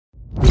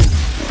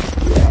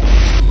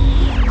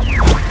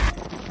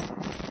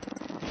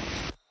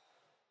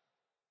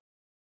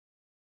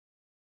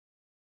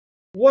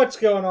What's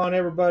going on,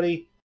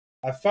 everybody?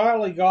 I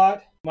finally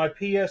got my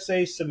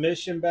PSA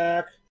submission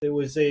back. It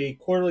was a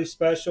quarterly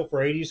special for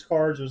 80s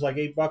cards. It was like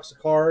 $8 a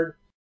card.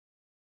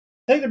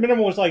 I think the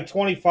minimum was like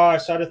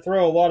 25, so I had to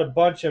throw a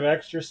bunch of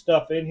extra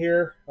stuff in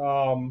here.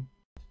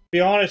 Be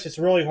honest, it's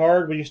really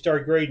hard when you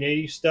start grading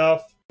 80s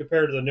stuff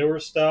compared to the newer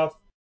stuff.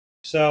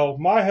 So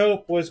my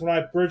hope was when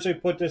I originally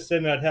put this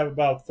in, I'd have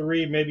about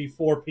 3, maybe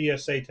 4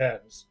 PSA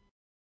 10s.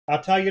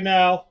 I'll tell you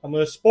now, I'm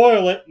going to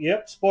spoil it.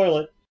 Yep, spoil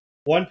it.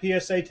 1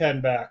 PSA 10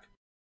 back.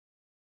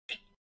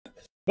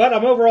 But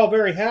I'm overall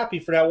very happy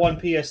for that 1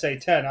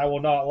 PSA 10, I will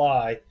not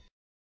lie.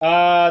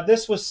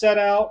 This was set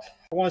out,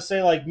 I want to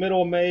say like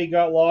middle of May,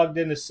 got logged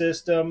in the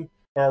system,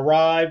 or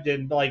arrived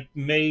in like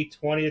May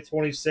 20th,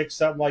 26th,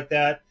 something like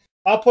that.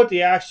 I'll put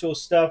the actual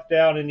stuff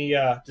down in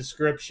the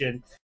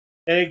description.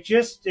 And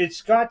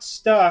it's got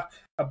stuck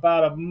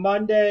about a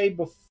Monday,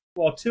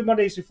 well, 2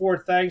 Mondays before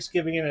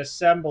Thanksgiving in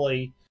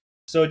assembly.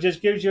 So it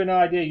just gives you an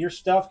idea. Your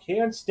stuff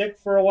can stick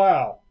for a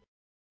while.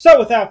 So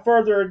without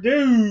further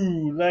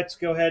ado, let's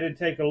go ahead and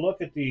take a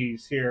look at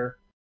these here.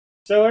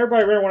 So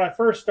everybody remember when I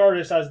first started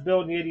this, I was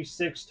building the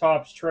 86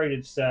 Topps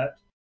traded set.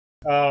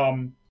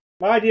 My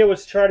idea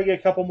was to try to get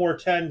a couple more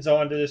 10s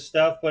onto this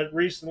stuff, but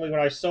recently when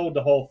I sold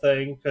the whole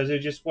thing, because it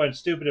just went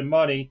stupid in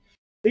money,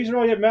 these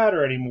don't really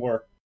matter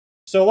anymore.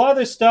 So a lot of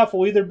this stuff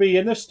will either be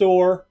in the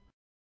store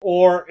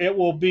or it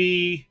will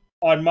be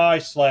on my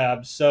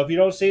slabs. So if you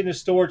don't see it in the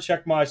store,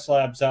 check my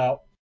slabs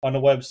out on the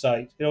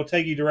website. It'll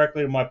take you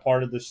directly to my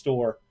part of the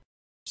store.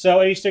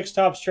 So 86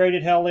 Topps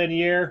traded, hell in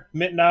the air,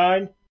 mint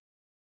 9.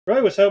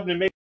 Really was hoping to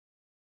make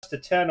a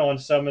 10 on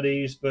some of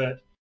these,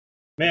 but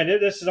man,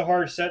 this is a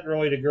hard set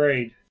really to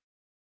grade.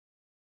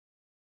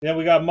 Then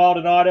we got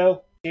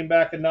Maldonado, came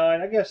back a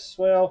 9. I guess,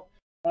 well,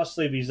 I'll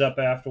sleeve these up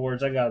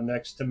afterwards. I got them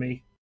next to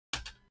me.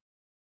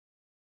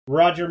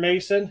 Roger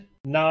Mason,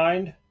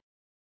 9.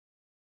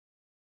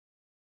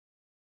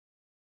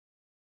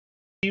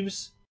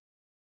 Reeves,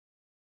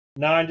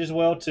 9 as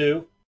well,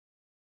 too.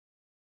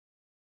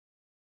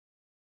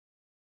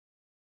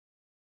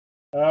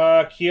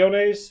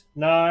 Quiones,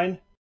 9.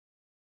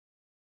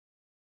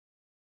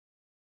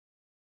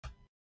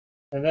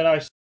 And then I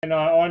signed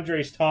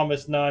Andres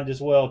Thomas, 9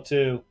 as well,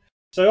 too.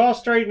 So all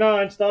straight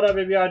 9s. Thought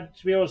maybe I'd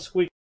be able to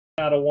squeak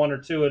out of 1 or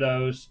 2 of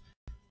those.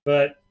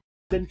 But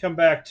didn't come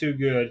back too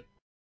good.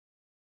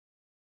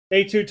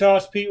 A2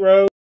 toss, Pete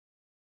Rose.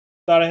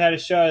 Thought I had a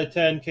shot at a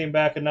 10. Came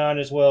back a 9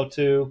 as well,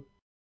 too.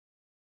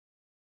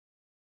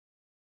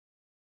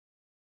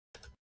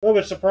 A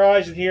little bit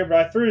surprising here, but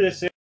I threw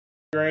this in.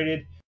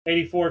 Graded.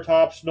 84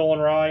 Topps, Nolan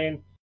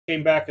Ryan.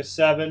 Came back a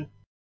 7.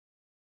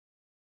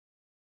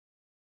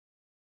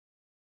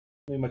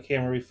 Leave my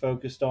camera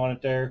refocused on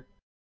it there.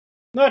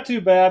 Not too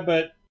bad,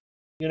 but,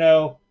 you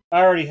know, I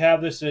already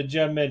have this in a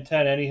Gem Mint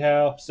 10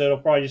 anyhow, so it'll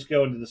probably just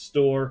go into the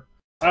store.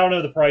 I don't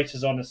know the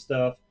prices on this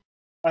stuff.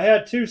 I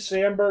had 2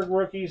 Sandberg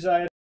rookies I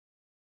had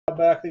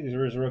back. I think these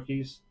are his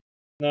rookies.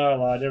 No, I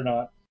lied. They're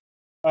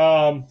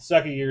not.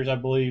 Second years, I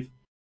believe.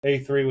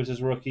 A3 was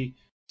his rookie.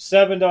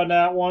 7 on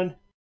that one.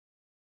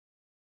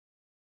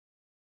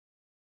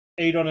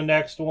 8 on the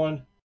next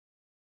one.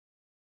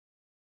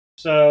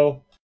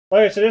 So,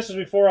 like I said, this is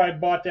before I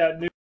bought that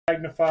new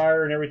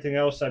magnifier and everything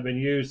else I've been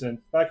using.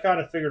 I kind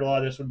of figured a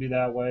lot of this would be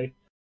that way.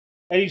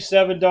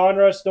 87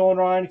 Donruss, Nolan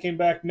Ryan came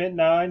back mint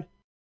 9.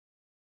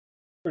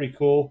 Pretty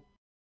cool.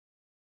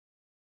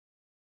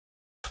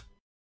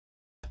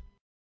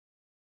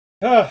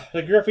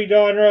 The Griffey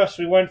Donruss,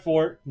 we went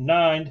for it.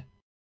 9.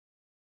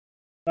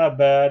 Not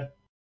bad.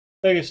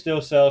 I think it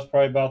still sells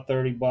probably about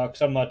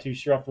 $30. I'm not too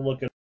sure. I have to look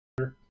at it.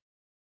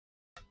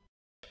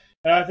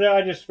 And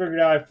I just figured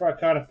out, I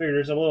kind of figured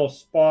there's a little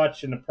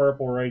spotch in the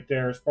purple right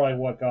there. It's probably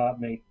what got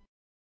me.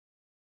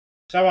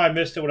 Somehow I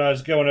missed it when I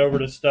was going over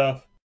the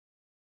stuff.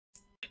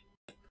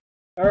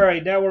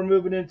 Alright, now we're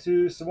moving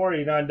into some more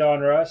 89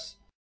 Donruss.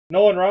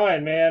 Nolan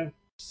Ryan, man,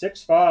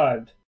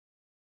 6'5".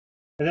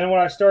 And then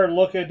when I started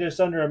looking at this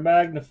under a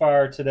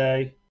magnifier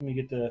today, let me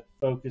get the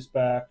focus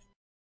back.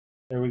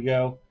 There we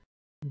go.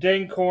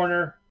 Ding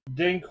corner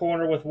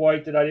with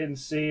white that I didn't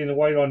see, and the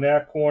white on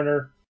that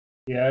corner.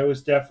 Yeah, it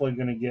was definitely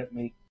going to get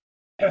me.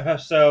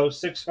 So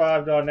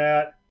 6'5" on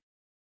that.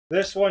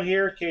 This one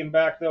here came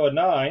back though a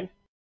 9.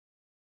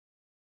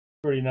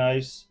 Pretty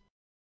nice.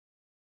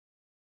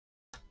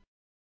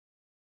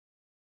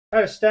 I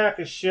had a stack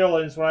of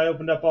shillings when I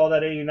opened up all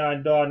that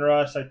 89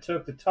 Donruss. I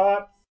took the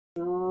top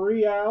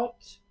 3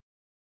 out.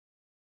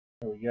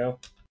 There we go.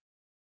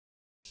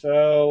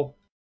 So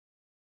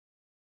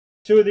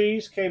 2 of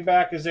these came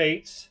back as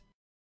 8s.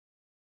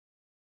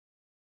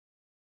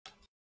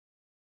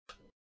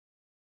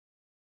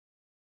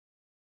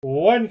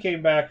 One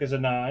came back as a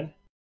 9.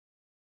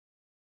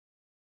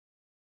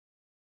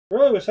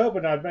 Really was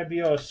hoping I might be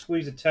able to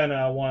squeeze a 10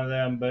 out of one of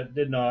them, but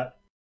did not.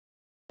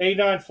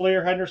 89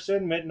 Fleer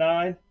Henderson, mint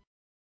 9.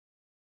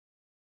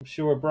 I'm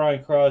sure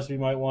Brian Crosby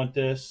might want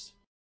this.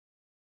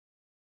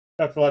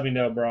 Have to let me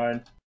know,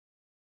 Brian.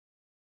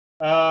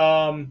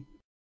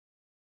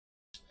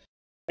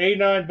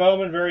 89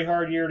 Bowman, very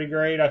hard year to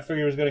grade. I figured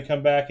it was going to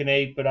come back in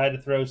 8, but I had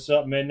to throw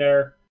something in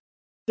there.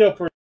 Still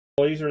pretty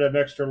cool. These are them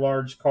extra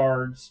large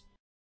cards.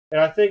 And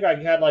I think I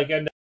had like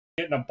end up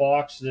getting a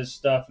box of this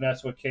stuff, and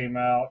that's what came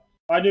out.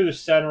 I knew the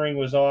centering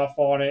was off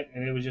on it,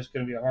 and it was just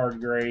going to be a hard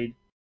grade.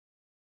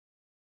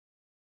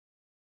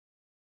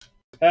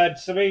 Had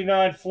some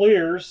 89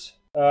 Fleers,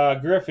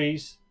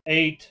 Griffies,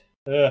 8.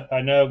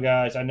 I know,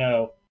 guys, I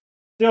know.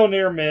 Still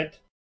near mint.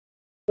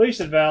 At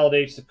least it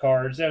validates the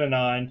cards, and a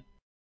 9.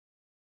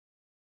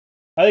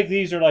 I think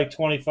these are like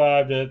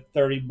 25 to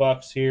 30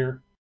 bucks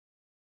here.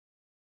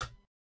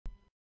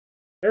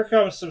 Here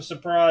comes some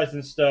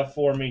surprising stuff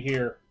for me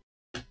here.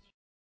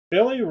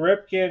 Billy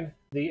Ripken,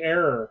 the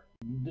Error,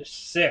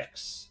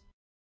 6.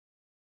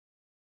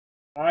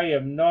 I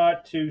am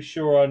not too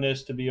sure on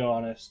this, to be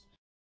honest.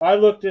 I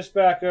looked this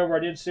back over. I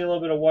did see a little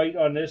bit of white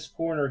on this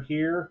corner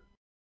here.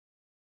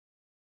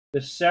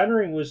 The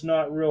centering was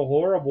not real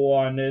horrible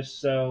on this,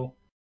 so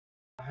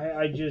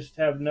I just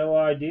have no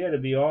idea, to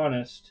be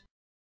honest.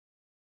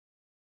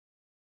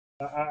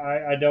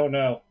 I don't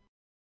know.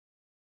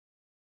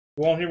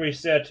 You won't hear me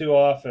say it too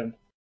often.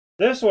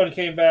 This one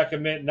came back a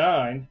mint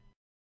 9.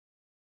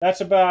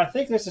 That's about, I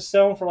think this is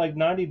selling for like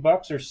 90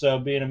 bucks or so,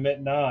 being a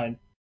mint 9.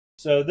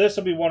 So this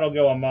will be one that'll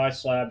go on my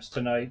slabs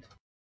tonight.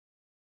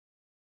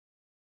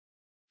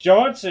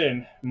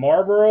 Johnson,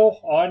 Marlboro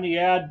on the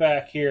ad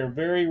back here.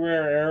 Very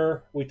rare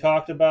error. We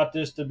talked about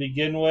this to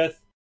begin with.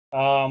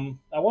 I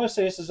want to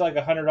say this is like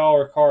a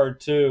 $100 card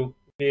too,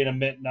 being a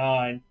mint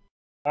 9.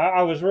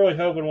 I was really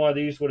hoping one of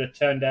these would have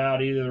turned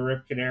out, either the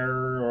Ripken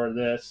error or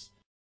this.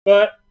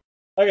 But,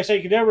 like I said,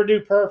 you can never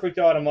do perfect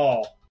on them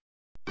all.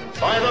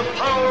 By the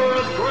power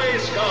of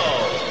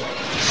Grayskull.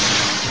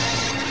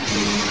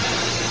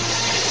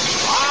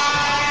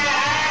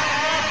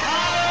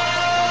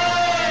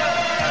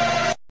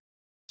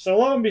 So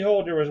lo and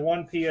behold, there was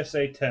one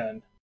PSA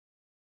 10.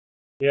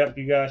 Yep,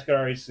 you guys can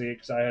already see it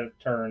because I had it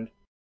turned.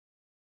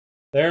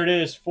 There it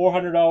is,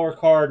 $400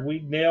 card. We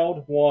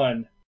nailed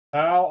one.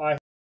 How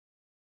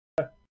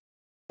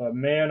but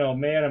man, oh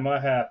man, am I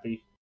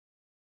happy.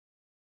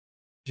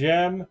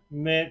 Gem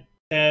Mint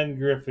 10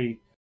 Griffey.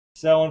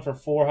 Selling for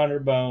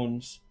 400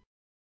 bones.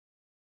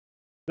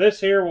 This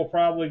here will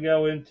probably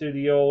go into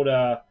the old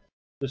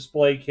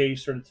display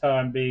case for the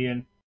time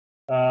being.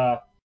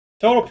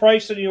 Total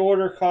price of the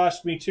order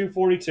cost me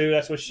 $242.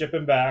 That's what's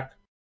shipping back.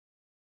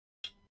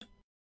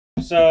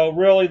 So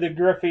really, the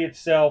Griffey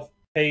itself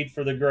paid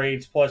for the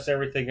grades plus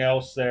everything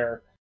else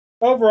there.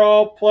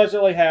 Overall,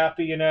 pleasantly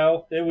happy. You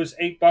know, it was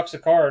 $8 a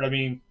card. I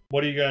mean,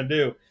 what are you gonna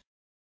do?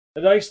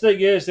 The nice thing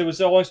is, it was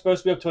only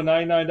supposed to be up to a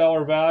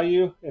 $99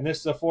 value, and this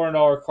is a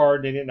 $400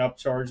 card. They didn't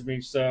upcharge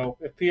me. So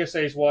if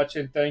PSA is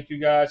watching, thank you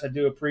guys. I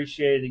do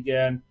appreciate it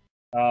again.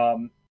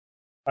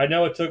 I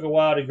know it took a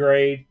while to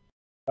grade.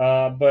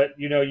 But,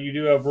 you know, you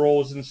do have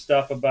rules and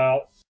stuff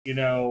about, you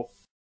know,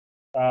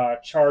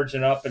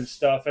 charging up and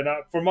stuff. And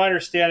from my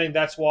understanding,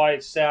 that's why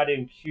it sat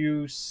in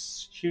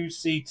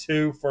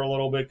QC2 for a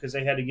little bit, because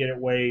they had to get it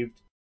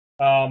waived.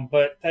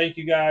 But thank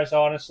you guys,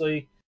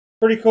 honestly.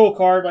 Pretty cool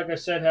card, like I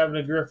said, having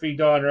a Griffey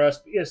Don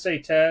Rust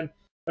PSA 10.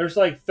 There's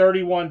like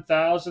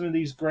 31,000 of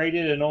these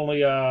graded, and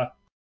only, I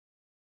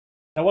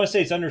want to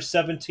say it's under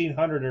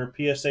 1,700 or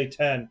PSA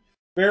 10.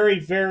 Very,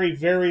 very,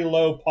 very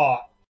low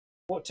pop.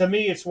 To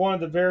me, it's one of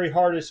the very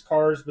hardest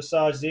cards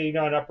besides the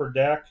 89 Upper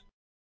Deck,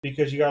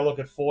 because you got to look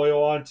at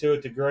foil onto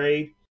it to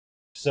grade.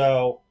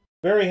 So,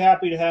 very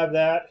happy to have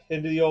that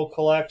into the old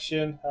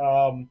collection.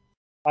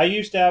 I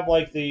used to have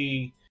like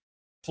the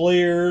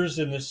Fleers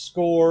and the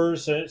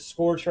Scores,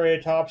 Score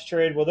Trade, Tops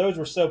Trade. Well, those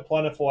were so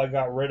plentiful, I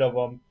got rid of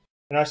them.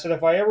 And I said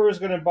if I ever was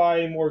going to buy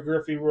any more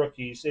Griffey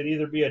rookies, it'd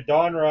either be a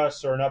Don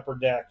Russ or an Upper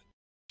Deck,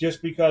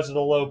 just because of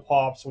the low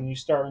pops when you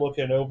start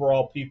looking at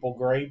overall people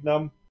grading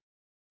them.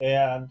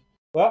 And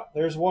well,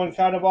 there's one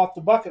kind of off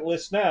the bucket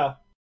list now.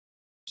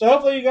 So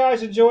hopefully you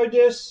guys enjoyed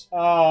this.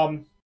 I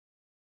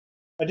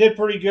did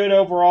pretty good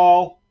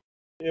overall.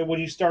 When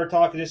you start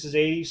talking, this is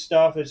 80s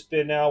stuff. It's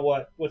been now,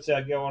 what's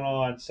that going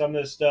on? Some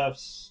of this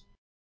stuff's,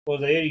 well,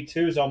 the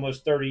 82 is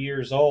almost 30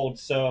 years old.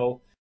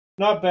 So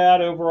not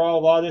bad overall.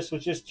 A lot of this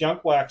was just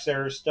junk wax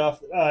era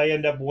stuff that I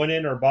end up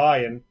winning or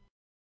buying.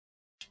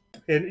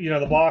 And, you know,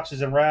 the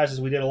boxes and razzes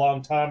we did a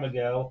long time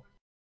ago.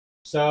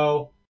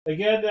 So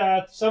again,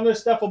 some of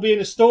this stuff will be in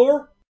the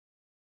store.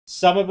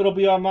 Some of it will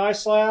be on my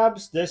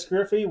slabs. This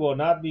Griffey will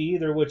not be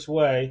either which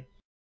way.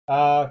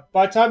 By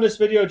the time this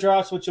video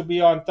drops, which will be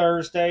on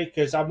Thursday,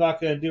 because I'm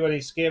not going to do any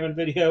scamming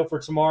video for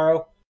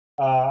tomorrow.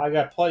 I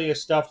got plenty of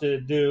stuff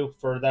to do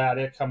for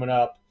that coming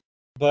up.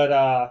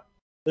 But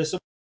this will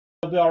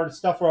be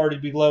stuff will already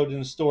be loaded in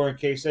the store in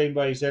case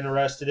anybody's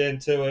interested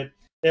into it.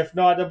 If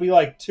not, there'll be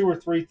like 2 or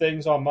 3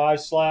 things on my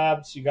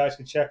slabs. You guys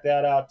can check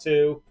that out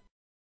too.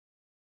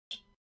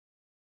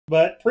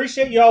 But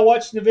appreciate y'all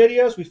watching the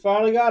videos. We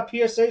finally got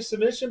a PSA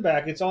submission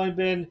back. It's only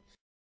been,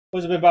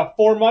 what's it been, about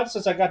 4 months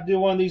since I got to do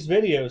one of these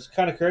videos.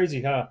 Kind of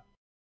crazy, huh?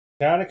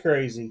 Kind of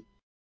crazy.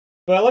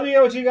 But let me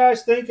know what you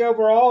guys think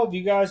overall. If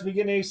you guys be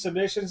getting any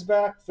submissions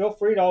back, feel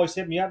free to always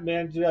hit me up,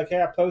 man. Do like,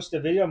 hey, I post a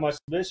video on my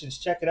submissions.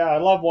 Check it out. I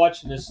love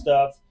watching this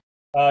stuff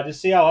to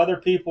see how other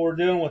people are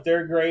doing with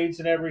their grades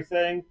and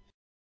everything.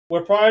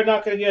 We're probably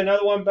not going to get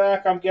another one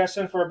back, I'm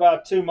guessing, for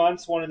about 2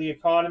 months, one of the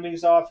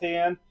economies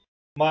offhand.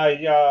 My,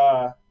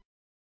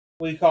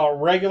 what do you call it,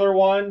 regular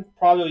one,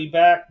 probably be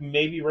back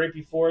maybe right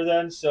before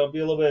then, so it'll be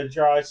a little bit of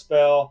dry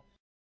spell.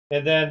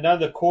 And then none of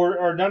the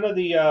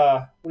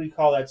what do you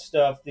call that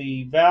stuff,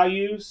 the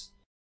values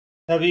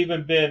have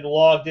even been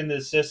logged into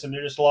the system.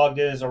 They're just logged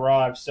in as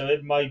arrived, so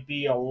it might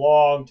be a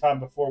long time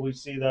before we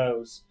see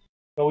those.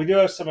 But we do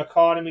have some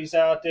economies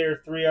out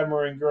there. 3 of them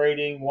are in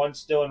grading, 1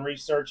 still in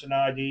research and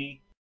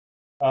ID.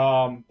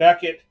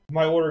 Beckett,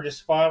 my order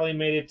just finally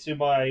made it to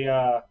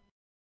my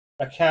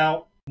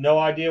account. No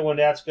idea when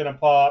that's going to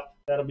pop.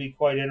 That'll be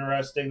quite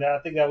interesting. I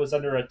think that was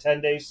under a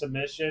 10-day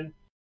submission.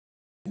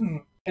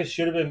 It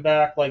should have been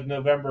back like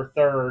November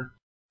 3rd.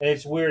 And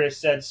it's weird. It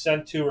said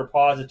sent to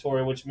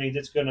repository, which means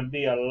it's going to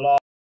be a lot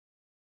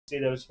to see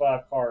those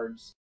 5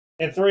 cards.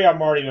 And 3 of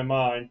them already in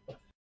mine.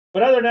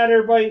 But other than that,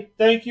 everybody,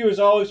 thank you as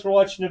always for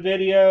watching the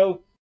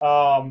video.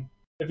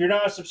 If you're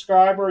not a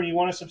subscriber and you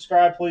want to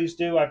subscribe, please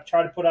do. I've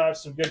tried to put out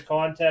some good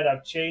content.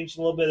 I've changed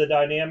a little bit of the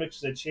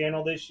dynamics of the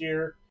channel this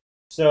year.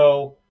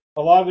 So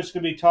a lot of it's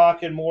going to be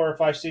talking more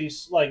if I see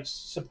like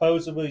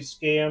supposedly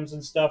scams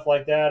and stuff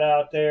like that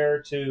out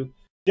there, to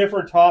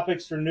different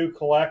topics for new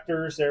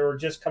collectors that are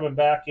just coming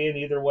back in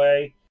either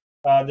way,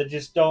 that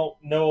just don't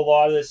know a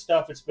lot of this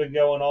stuff that's been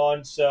going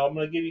on. So I'm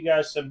going to give you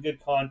guys some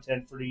good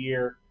content for the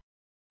year.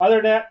 Other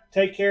than that,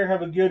 take care.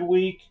 Have a good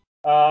week.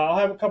 I'll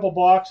have a couple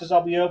boxes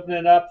I'll be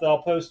opening up.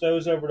 I'll post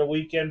those over the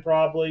weekend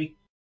probably.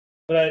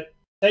 But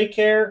take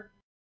care.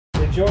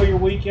 Enjoy your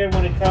weekend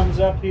when it comes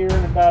up here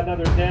in about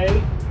another day.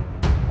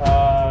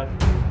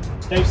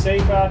 Stay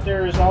safe out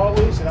there as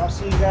always, and I'll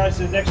see you guys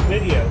in the next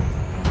video.